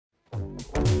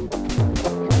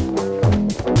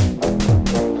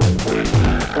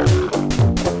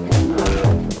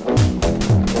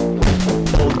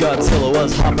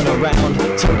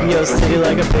so steady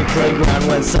like a big playground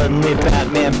when suddenly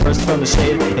Batman burst from the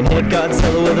shade and hit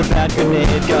Godzilla with a bat grenade.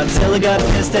 Godzilla got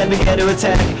pissed and began to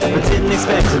attack, but didn't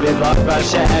expect to be blocked by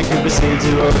Shaq, who proceeded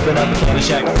to open up a can of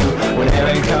Shaq Fu when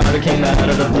Aaron Carter came out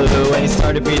of the blue and he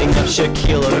started beating up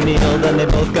Shaquille O'Neal. Then they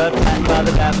both got flattened by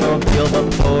the Batmobile, but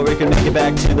before he could make it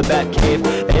back to the Batcave,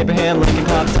 Abraham Lincoln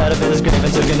popped out of his grave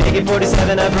and took an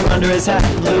AK-47 out from under his hat,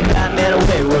 blew Batman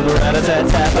away with a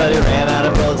rat-a-tat-tat. But he ran out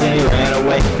of bullets and he ran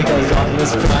away because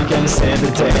Optimus Prime came to save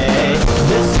the day.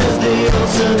 This is the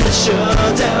ultimate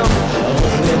showdown of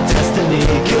ultimate destiny.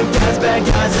 Good guys, bad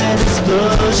guys, and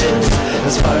explosions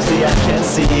as far as the eye can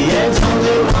see, and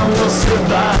only one will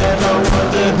survive. I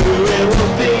wonder who it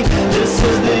will be. This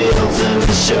is the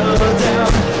ultimate showdown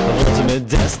of ultimate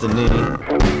destiny.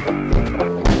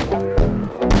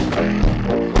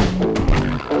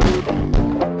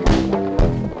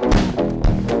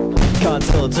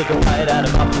 Godzilla took a bite out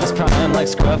of Optimus Prime like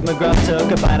Scruff McGruff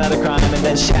took a bite out of crime, and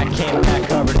then Shaq came back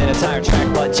covered in a tire track,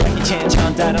 but Jackie Chan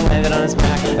jumped out and landed on his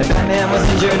back, and Batman was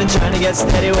injured and trying to get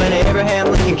steady when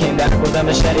Abraham Lincoln came back with a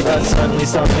machete, but suddenly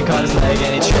something caught his leg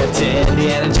and he tripped.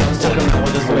 Indiana Jones took him out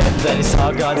with his whip, then he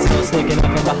saw Godzilla sneaking up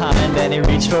from behind, and he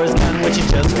reached for his gun which he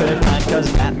just couldn't find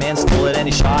cause Batman stole it, and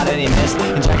he shot and he missed,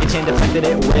 and Jackie Chan deflected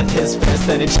it with his fist.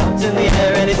 Then he jumped in the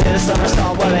air and he did a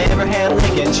somersault while Abraham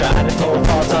Lincoln tried to pull a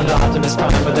fault onto Optimus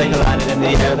Prime, but they collided in the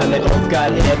air. Then they both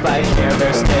got hit by a Care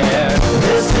Bear stare.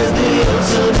 This is the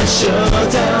ultimate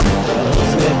showdown,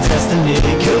 ultimate destiny.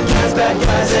 Good guys, bad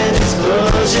guys, and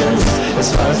explosions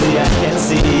as far as the eye can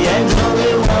see, and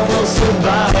only one will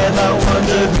survive. I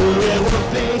wonder who